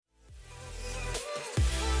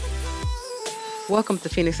Welcome to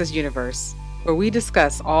Phoenix's Universe, where we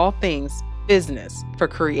discuss all things business for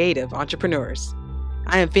creative entrepreneurs.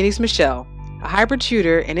 I am Phoenix Michelle, a hybrid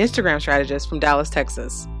shooter and Instagram strategist from Dallas,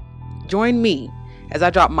 Texas. Join me as I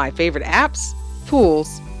drop my favorite apps,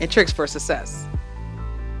 tools, and tricks for success.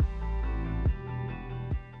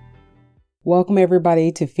 Welcome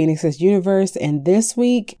everybody to Phoenix's Universe, and this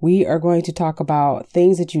week we are going to talk about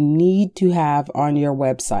things that you need to have on your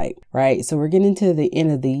website, right? So we're getting to the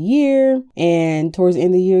end of the year, and towards the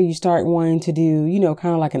end of the year you start wanting to do,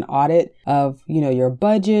 kind of like an audit of, your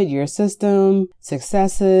budget, your system,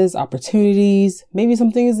 successes, opportunities. Maybe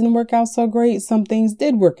some things didn't work out so great, some things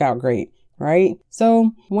did work out great. Right?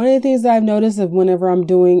 So one of the things that I've noticed is whenever I'm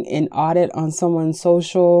doing an audit on someone's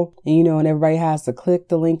social, and everybody has to click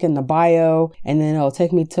the link in the bio, and then it'll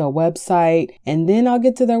take me to a website, and then I'll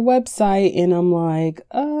get to their website and I'm like,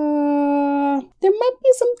 there might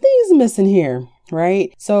be some things missing here.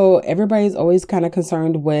 Right? So everybody's always kind of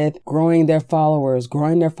concerned with growing their followers,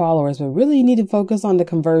 but really you need to focus on the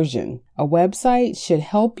conversion. A website should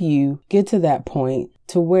help you get to that point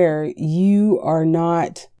to where you are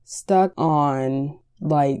not stuck on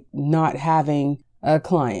not having a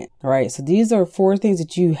client, right? So these are 4 things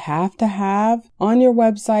that you have to have on your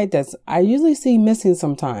website I usually see missing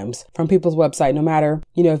sometimes from people's website, no matter,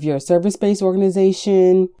 if you're a service-based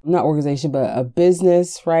organization, not organization, but a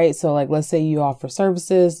business, right? So let's say you offer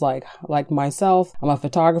services like myself, I'm a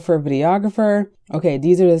photographer, videographer. Okay,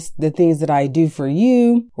 these are the things that I do for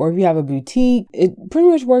you. Or if you have a boutique, it pretty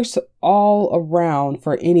much works all around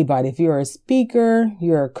for anybody. If you're a speaker,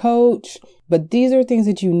 you're a coach, but these are things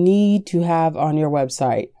that you need to have on your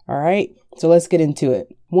website. All right. So let's get into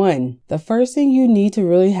it. 1, the first thing you need to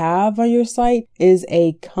really have on your site is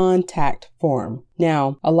a contact form.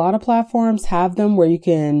 Now, a lot of platforms have them where you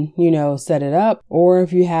can, set it up. Or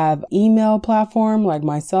if you have email platform like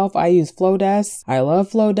myself, I use Flowdesk. I love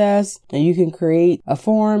Flowdesk. And you can create a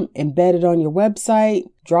form, embed it on your website,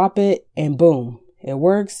 drop it, and boom. It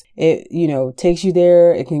works. It, takes you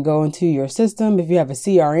there. It can go into your system. If you have a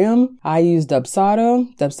CRM, I use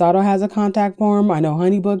Dubsado. Dubsado has a contact form. I know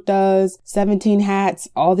Honeybook does, 17 Hats,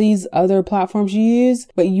 all these other platforms you use,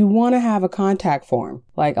 but you want to have a contact form.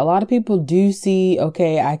 A lot of people do see,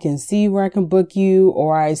 okay, I can see where I can book you,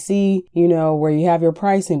 or I see, where you have your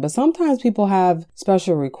pricing, but sometimes people have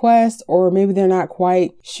special requests, or maybe they're not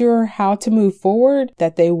quite sure how to move forward,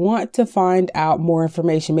 that they want to find out more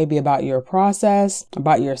information, maybe about your process,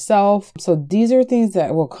 about yourself. So these are things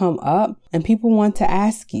that will come up and people want to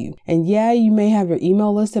ask you. And yeah, you may have your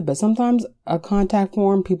email listed, but sometimes a contact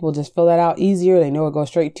form, people just fill that out easier. They know it goes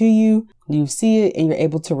straight to you. You see it and you're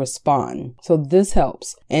able to respond. So this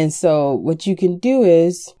helps. And so what you can do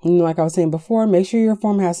is, like I was saying before, make sure your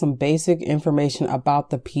form has some basic information about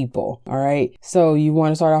the people. All right. So you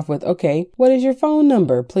want to start off with, okay, what is your phone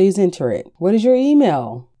number? Please enter it. What is your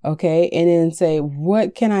email? Okay. And then say,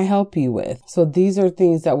 what can I help you with? So these are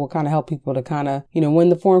things that will kind of help people to kind of, when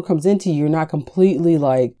the form comes into you, you're not completely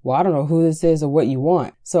like, well, I don't know who this is or what you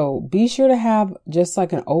want. So be sure to have just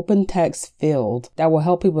like an open text field that will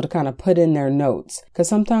help people to kind of put in their notes. Cause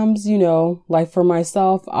sometimes, like for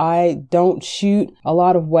myself, I don't shoot a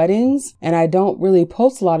lot of weddings and I don't really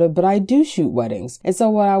post a lot of it, but I do shoot weddings. And so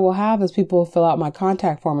what I will have is people fill out my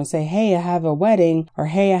contact form and say, hey, I have a wedding, or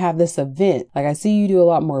hey, I have this event. Like I see you do a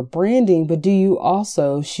lot more branding, but do you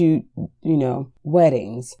also shoot,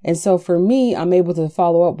 weddings? And so for me, I'm able to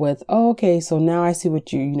follow up with, okay, so now I see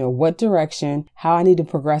what what direction, how I need to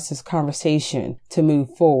progress this conversation to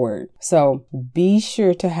move forward. So be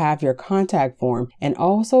sure to have your contact form, and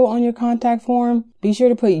also on your contact form, be sure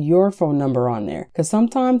to put your phone number on there, because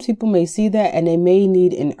sometimes people may see that and they may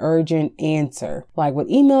need an urgent answer. Like with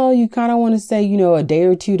email, you kind of want to say, a day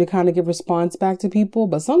or two to kind of give response back to people.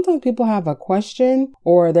 But sometimes people have a question,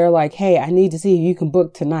 or they're like, hey, I need to see if you can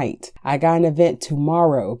book tonight. I got an event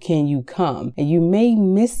tomorrow. Can you come? And you may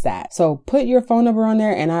miss that. So put your phone number on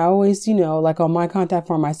there. And I always, like on my contact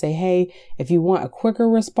form, I say, hey, if you want a quicker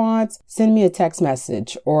response, send me a text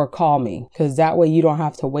message or call me, because that way you don't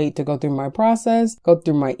have to wait to go through my process, go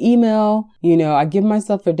through my email. I give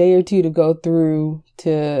myself a day or two to go through,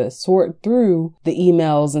 to sort through the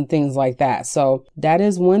emails and things like that. So that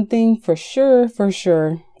is one thing for sure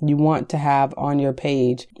you want to have on your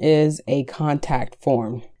page is a contact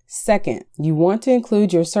form. Second, you want to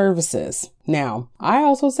include your services. Now, I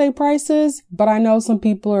also say prices, but I know some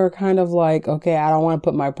people are kind of like, okay, I don't want to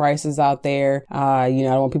put my prices out there. I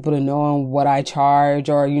don't want people to know what I charge,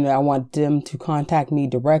 or, I want them to contact me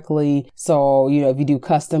directly. So, if you do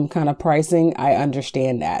custom kind of pricing, I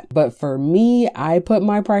understand that. But for me, I put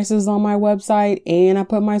my prices on my website and I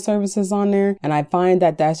put my services on there. And I find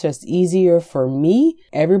that that's just easier for me.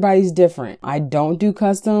 Everybody's different. I don't do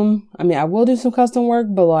custom. I will do some custom work,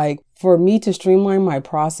 but like, for me to streamline my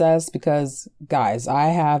process, because guys, I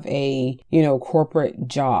have a, corporate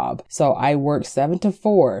job. So I work 7 to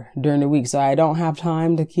 4 during the week. So I don't have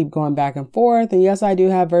time to keep going back and forth. And yes, I do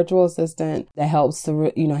have virtual assistant that helps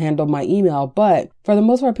to, handle my email. But for the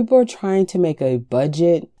most part, people are trying to make a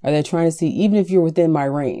budget, or they're trying to see even if you're within my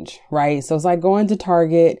range, right? So it's like going to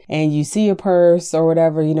Target and you see a purse or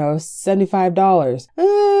whatever, $75.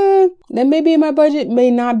 That may be in my budget, may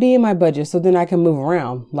not be in my budget. So then I can move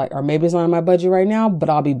around, or maybe it's not in my budget right now, but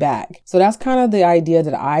I'll be back. So that's kind of the idea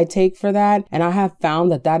that I take for that. And I have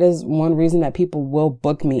found that that is one reason that people will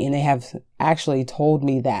book me, and they have actually told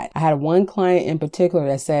me that. I had one client in particular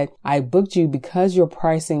that said, I booked you because your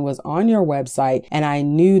pricing was on your website and I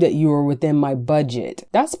knew that you were within my budget.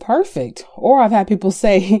 That's perfect. Or I've had people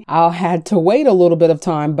say, I had to wait a little bit of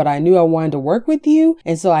time, but I knew I wanted to work with you.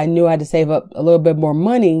 And so I knew I had to save up a little bit more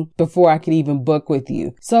money before I could even book with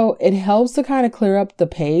you. So it helps to kind of clear up the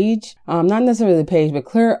page. Not necessarily the page, but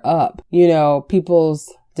clear up,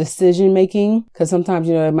 people's decision making, because sometimes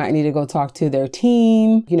they might need to go talk to their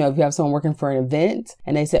team. If you have someone working for an event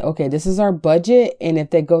and they say, okay, this is our budget, and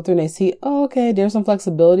if they go through and they see, oh, okay, there's some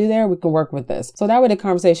flexibility there, we can work with this. So that way the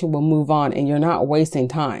conversation will move on, and you're not wasting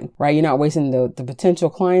time, right? You're not wasting the potential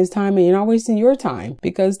client's time, and you're not wasting your time,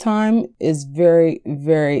 because time is very,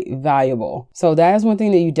 very valuable. So that is one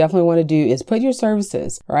thing that you definitely want to do, is put your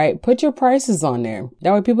services, right? Put your prices on there.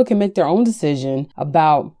 That way people can make their own decision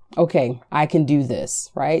about, okay, I can do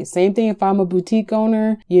this, right? Same thing if I'm a boutique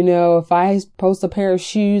owner, if I post a pair of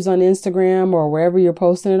shoes on Instagram or wherever you're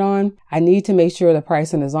posting it on, I need to make sure the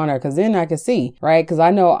pricing is on there, because then I can see, right? Because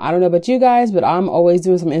I don't know about you guys, but I'm always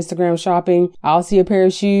doing some Instagram shopping. I'll see a pair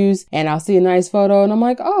of shoes and I'll see a nice photo and I'm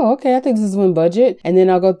like, oh, okay, I think this is within budget. And then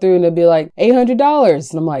I'll go through and it'll be like $800.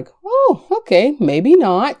 And I'm like, oh, okay, maybe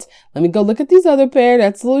not. Let me go look at these other pair.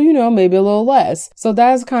 That's a little, maybe a little less. So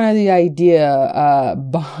that's kind of the idea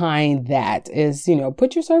behind that is,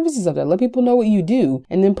 put your services up there. Let people know what you do,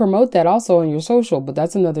 and then promote that also on your social. But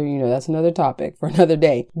that's another topic for another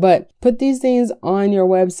day. But put these things on your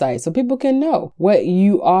website so people can know what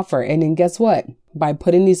you offer. And then guess what? By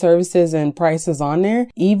putting these services and prices on there,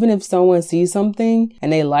 even if someone sees something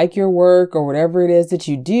and they like your work or whatever it is that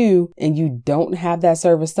you do, and you don't have that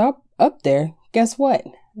service up there, guess what?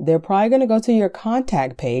 They're probably going to go to your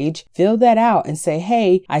contact page, fill that out and say,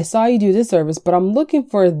 hey, I saw you do this service, but I'm looking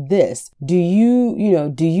for this. Do you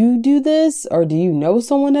do this, or do you know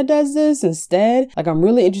someone that does this instead? Like, I'm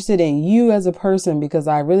really interested in you as a person because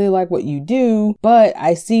I really like what you do, but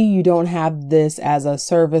I see you don't have this as a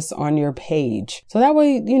service on your page. So that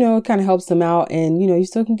way, it kind of helps them out, and, you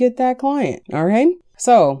still can get that client. All right.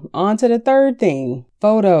 So on to the third thing,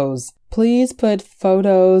 photos. Please put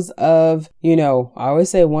photos of, I always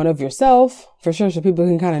say one of yourself for sure, so people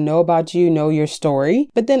can kind of know about you, know your story,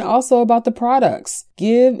 but then also about the products.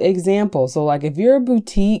 Give examples. So like if you're a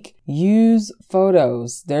boutique, use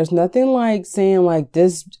photos. There's nothing like saying like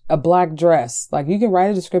this, a black dress. Like you can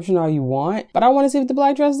write a description all you want, but I want to see what the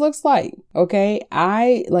black dress looks like. Okay.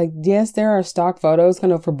 Yes, there are stock photos.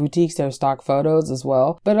 Kind of for boutiques, there are stock photos as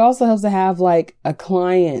well, but it also helps to have like a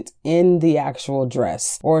client in the actual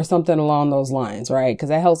dress or something along those lines, right? Because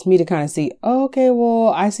that helps me to kind of see, oh, okay, well,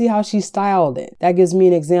 I see how she styled it. That gives me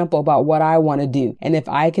an example about what I want to do. And if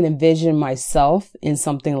I can envision myself in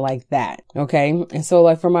something like that. Okay. And so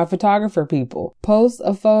like for my photographer people, post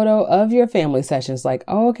a photo of your family sessions. Like,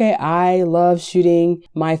 oh, okay, I love shooting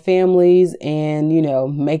my families and,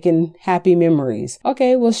 making happy memories.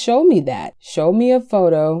 Okay. Well, show me that. Show me a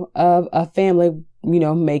photo of a family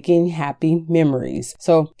making happy memories.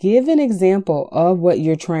 So give an example of what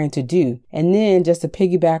you're trying to do. And then just to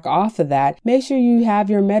piggyback off of that, make sure you have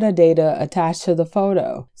your metadata attached to the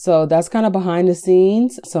photo. So that's kind of behind the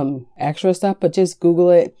scenes, some extra stuff, but just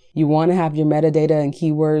Google it. You want to have your metadata and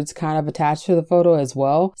keywords kind of attached to the photo as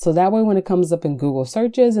well. So that way, when it comes up in Google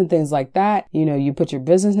searches and things like that, you put your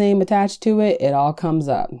business name attached to it, it all comes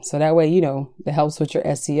up. So that way, it helps with your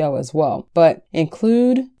SEO as well. But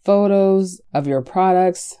include photos of your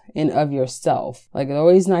products and of yourself. Like, it's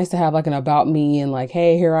always nice to have like an about me and like,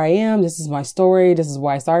 hey, here I am. This is my story. This is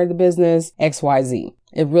why I started the business, XYZ.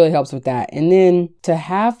 It really helps with that. And then to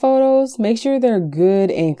have photos, make sure they're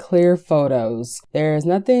good and clear photos. There's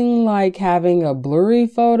nothing like having a blurry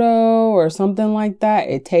photo or something like that.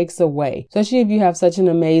 It takes away, especially if you have such an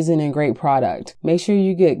amazing and great product. Make sure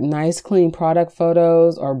you get nice, clean product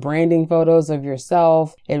photos or branding photos of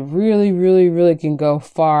yourself. It really, really, really can go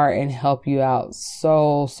far and help you out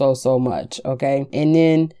so much. Okay. And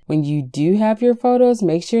then when you do have your photos,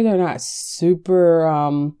 make sure they're not super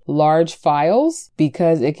large files, because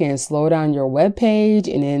it can slow down your web page.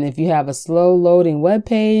 And then if you have a slow loading web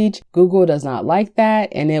page, Google does not like that,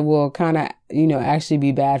 and it will kind of actually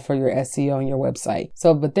be bad for your SEO on your website.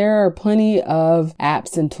 So, but there are plenty of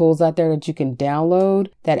apps and tools out there that you can download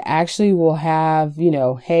that actually will have,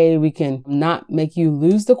 hey, we can not make you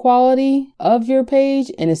lose the quality of your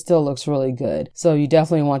page and it still looks really good. So you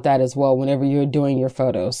definitely want that as well whenever you're doing your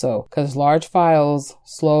photos. So, because large files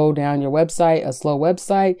slow down your website. A slow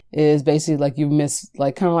website is basically like you miss,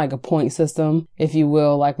 like kind of like a point system, if you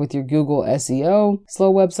will, like with your Google SEO.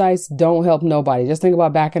 Slow websites don't help nobody. Just think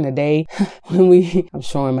about back in the day when I'm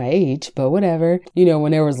showing my age, but whatever,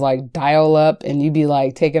 when there was like dial up and you'd be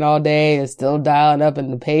like taking all day and still dialing up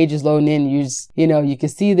and the page is loading in, you just, you can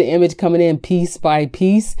see the image coming in piece by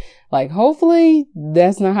piece. Like, hopefully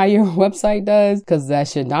that's not how your website does, because that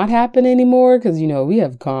should not happen anymore. Because, we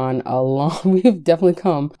have we've definitely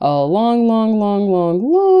come a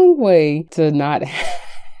long way to not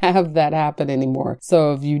have that happen anymore.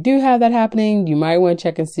 So if you do have that happening, you might want to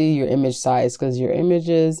check and see your image size, because your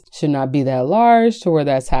images should not be that large to where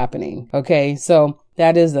that's happening. Okay. So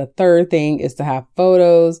that is the third thing, is to have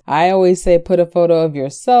photos. I always say put a photo of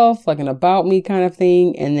yourself, like an about me kind of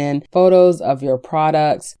thing, and then photos of your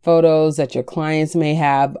products, photos that your clients may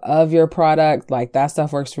have of your product. Like, that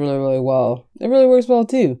stuff works really, really well. It really works well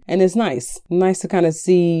too. And it's nice to kind of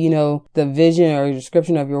see, the vision or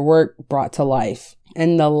description of your work brought to life.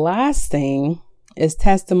 And the last thing is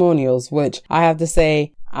testimonials, which I have to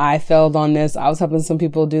say, I failed on this. I was helping some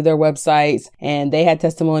people do their websites and they had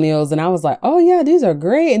testimonials and I was like, oh yeah, these are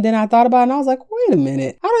great. And then I thought about it and I was like, wait a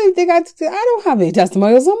minute. I don't even think I don't have any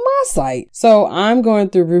testimonials on my site. So I'm going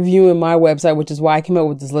through reviewing my website, which is why I came up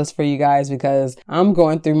with this list for you guys, because I'm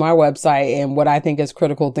going through my website and what I think is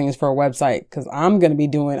critical things for a website, because I'm going to be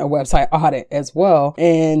doing a website audit as well.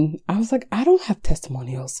 And I was like, I don't have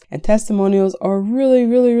testimonials, and testimonials are really,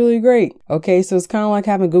 really, really great. Okay. So it's kind of like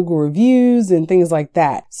having Google reviews and things like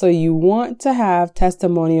that. So you want to have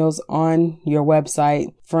testimonials on your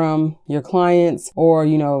website from your clients, or,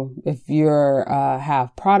 if you're,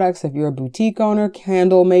 have products, if you're a boutique owner,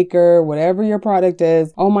 candle maker, whatever your product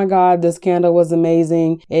is. Oh my God, this candle was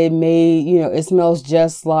amazing. It made, it smells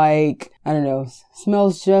just like,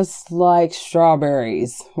 smells just like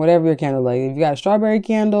strawberries, whatever your candle like. If you got a strawberry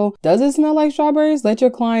candle, does it smell like strawberries? Let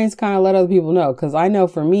your clients kind of let other people know. Cause I know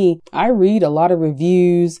for me, I read a lot of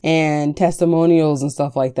reviews and testimonials and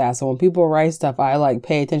stuff like that. So when people write stuff, I like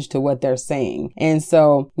pay attention to what they're saying. And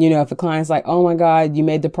so, if a client's like, oh my God, you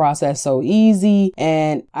made the process so easy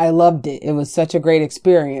and I loved it. It was such a great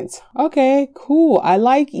experience. Okay, cool. I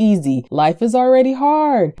like easy. Life is already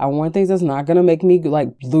hard. I want things that's not going to make me like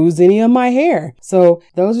lose any of my hair. So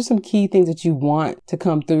those are some key things that you want to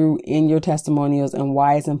come through in your testimonials, and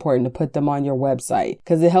why it's important to put them on your website,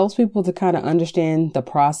 because it helps people to kind of understand the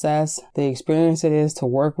process, the experience it is to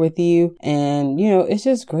work with you. And, it's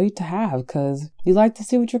just great to have, because you like to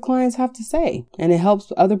see what your clients have to say, and it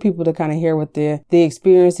helps other people to kind of hear what the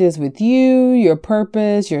experience is with you, your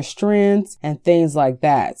purpose, your strengths, and things like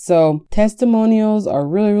that. So testimonials are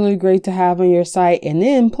really, really great to have on your site. And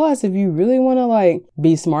then plus, if you really want to like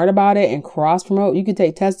be smart about it and cross promote, you could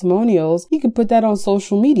take testimonials. You can put that on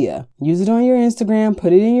social media, use it on your Instagram,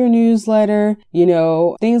 put it in your newsletter,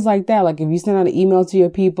 things like that. Like if you send out an email to your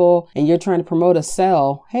people and you're trying to promote a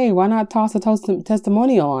sale, hey, why not toss a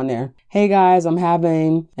testimonial on there? Hey guys, I'm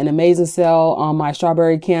having an amazing sale on my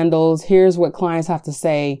strawberry candles. Here's what clients have to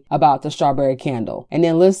say about the strawberry candle. And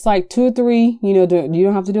then list like 2 or 3, you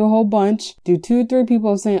don't have to do a whole bunch. Do 2 or 3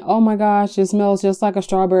 people saying, oh my gosh, it smells just like a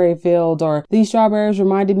strawberry field, or these strawberries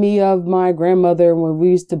reminded me of my grandmother when we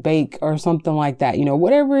used to bake, or something like that.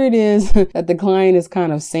 Whatever it is that the client is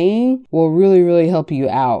kind of saying will really, really help you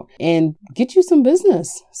out and get you some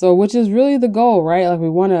business. So, which is really the goal, right? Like we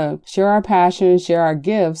want to share our passion, share our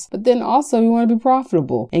gifts, but then also we want to be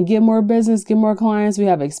profitable and get more business, get more clients. We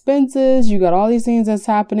have expenses. You got all these things that's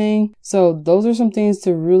happening. So those are some things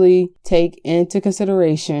to really take into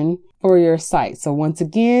consideration for your site. So once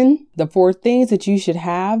again, the 4 things that you should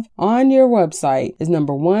have on your website is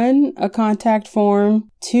number 1, a contact form,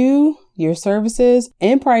 2, your services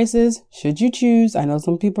and prices, should you choose. I know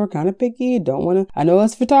some people are kind of picky, don't want to. I know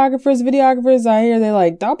us photographers, videographers out here, they're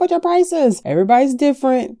like, don't put your prices. Everybody's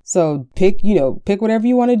different. So pick whatever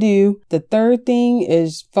you want to do. The 3rd thing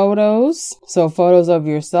is photos. So photos of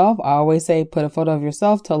yourself. I always say put a photo of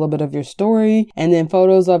yourself, tell a little bit of your story, and then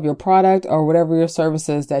photos of your product or whatever your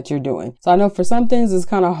services that you're doing. So I know for some things it's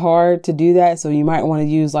kind of hard to do that. So you might want to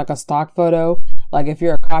use like a stock photo. Like if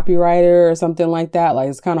you're a copywriter or something like that, like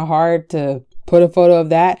it's kind of hard to put a photo of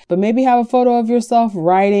that, but maybe have a photo of yourself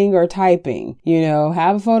writing or typing,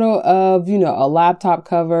 have a photo of, a laptop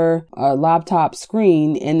cover, a laptop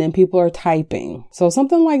screen, and then people are typing. So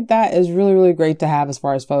something like that is really, really great to have as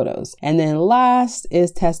far as photos. And then last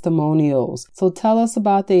is testimonials. So tell us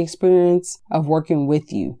about the experience of working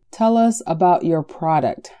with you. Tell us about your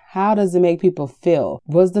product. How does it make people feel?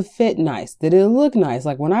 Was the fit nice? Did it look nice?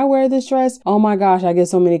 Like when I wear this dress, oh my gosh, I get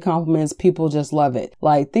so many compliments. People just love it.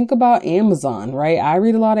 Like think about Amazon, right? I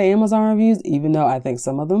read a lot of Amazon reviews, even though I think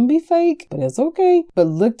some of them be fake, but it's okay. But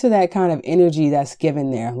look to that kind of energy that's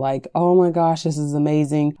given there. Like, oh my gosh, this is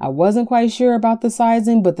amazing. I wasn't quite sure about the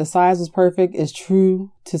sizing, but the size was perfect. It's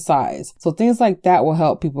true to size. So things like that will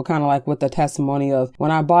help people kind of like with the testimony of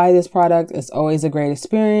when I buy this product, it's always a great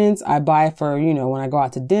experience. I buy it for, when I go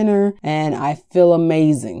out to dinner and I feel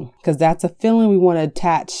amazing, because that's a feeling we want to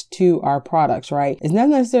attach to our products, right? It's not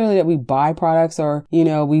necessarily that we buy products or,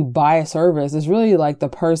 we buy a service. It's really like the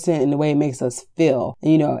person and the way it makes us feel,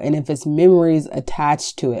 and if it's memories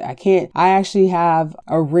attached to it. I actually have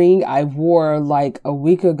a ring I wore like a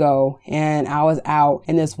week ago and I was out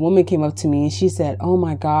and this woman came up to me and she said, oh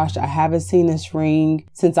my gosh, I haven't seen this ring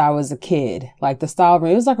since I was a kid. Like the style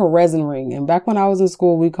ring, it was like a resin ring. And back when I was in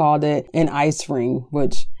school, we called it an ice ring,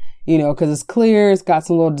 which, because it's clear, it's got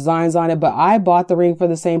some little designs on it, but I bought the ring for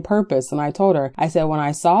the same purpose. And I told her, I said, when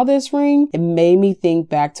I saw this ring, it made me think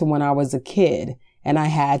back to when I was a kid and I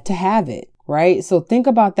had to have it. Right? So think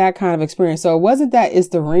about that kind of experience. So it wasn't that it's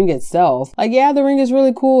the ring itself. Like, yeah, the ring is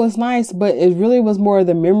really cool. It's nice, but it really was more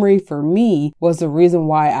the memory for me was the reason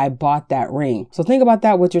why I bought that ring. So think about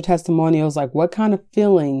that with your testimonials. Like what kind of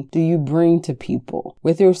feeling do you bring to people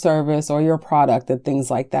with your service or your product and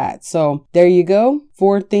things like that? So there you go.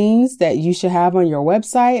 4 things that you should have on your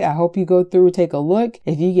website. I hope you go through, take a look.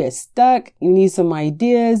 If you get stuck, you need some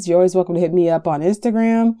ideas, you're always welcome to hit me up on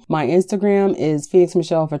Instagram. My Instagram is Phoenix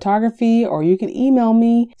Michelle Photography, or you can email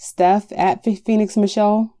me,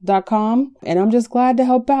 steph@phoenixmichelle.com. And I'm just glad to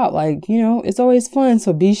help out. Like, it's always fun.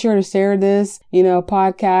 So be sure to share this,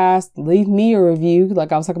 podcast, leave me a review.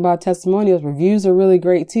 Like I was talking about testimonials, reviews are really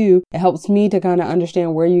great too. It helps me to kind of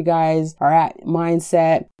understand where you guys are at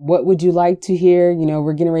mindset. What would you like to hear?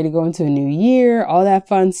 We're getting ready to go into a new year, all that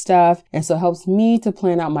fun stuff. And so it helps me to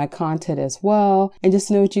plan out my content as well and just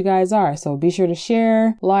to know what you guys are. So be sure to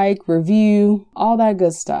share, like, review, all that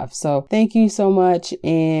good stuff. So thank you so much.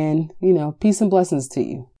 And, peace and blessings to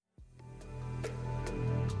you.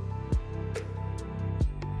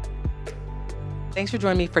 Thanks for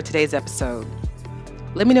joining me for today's episode.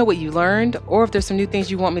 Let me know what you learned, or if there's some new things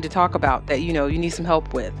you want me to talk about that, you need some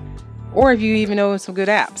help with. Or if you even know some good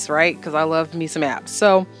apps, right? Because I love me some apps.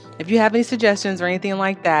 So if you have any suggestions or anything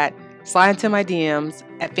like that, slide into my DMs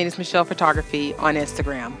at Phoenix Michelle Photography on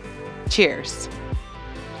Instagram. Cheers.